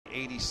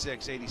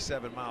86,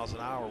 87 miles an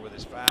hour with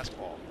his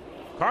fastball.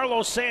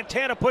 Carlos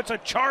Santana puts a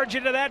charge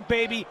into that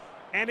baby,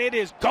 and it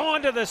is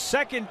gone to the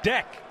second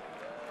deck.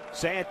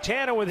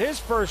 Santana with his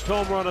first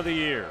home run of the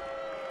year.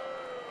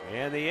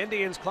 And the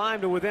Indians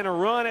climb to within a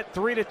run at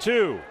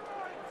 3-2.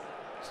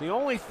 It's the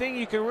only thing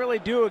you can really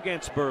do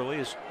against Burley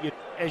is,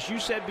 as you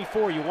said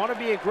before, you want to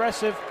be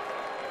aggressive,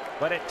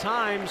 but at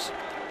times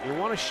you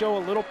want to show a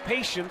little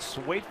patience,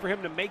 wait for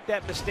him to make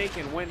that mistake,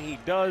 and when he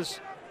does,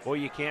 boy,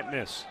 you can't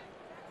miss.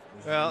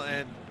 Well,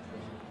 and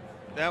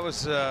that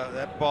was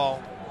that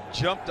ball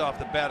jumped off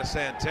the bat of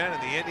Santana.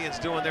 The Indians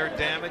doing their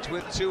damage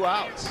with 2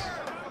 outs.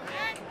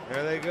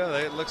 There they go.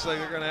 It looks like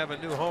they're going to have a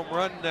new home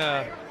run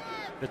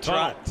the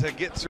trot to get through.